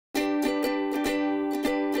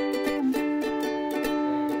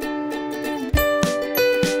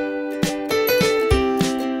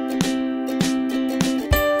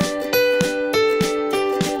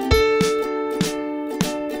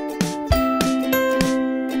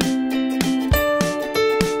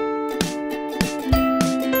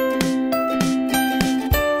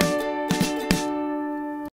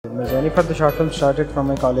for the short film started from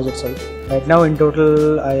my college itself. Right now in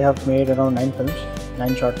total I have made around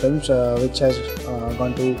 9 short films which has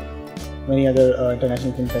gone to many other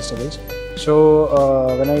international film festivals. So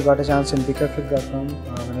when I got a chance in Pickurflick.com,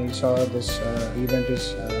 when I saw this event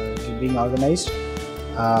is being organized,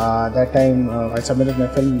 that time I submitted my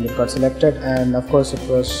film, it got selected, and of course it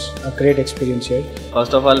was a great experience here.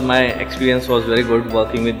 First of all, my experience was very good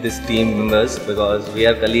working with this team members because we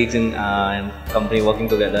are colleagues in company working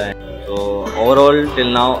together. So overall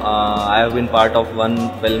till now I have been part of one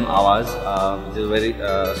film, Awaz, which is a very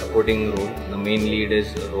supporting role. The main lead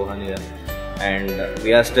is Rohan here, and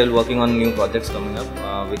we are still working on new projects coming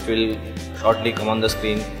up which will shortly come on the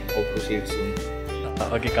screen. Hope to see it soon.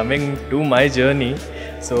 Okay, coming to my journey,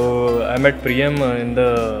 so I met Priyam in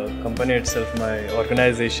the company itself, my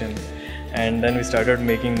organization, and then we started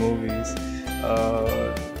making movies.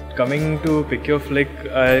 Coming to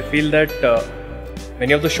Pickurflick, I feel that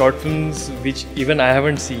many of the short films which even I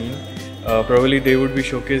haven't seen, probably they would be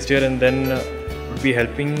showcased here, and then would be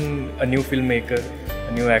helping a new filmmaker,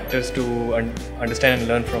 new actors to understand and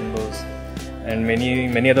learn from those. And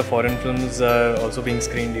many other foreign films are also being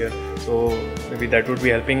screened here, so maybe that would be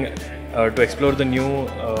helping to explore the new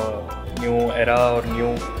era or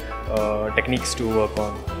new techniques to work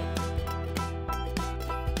on.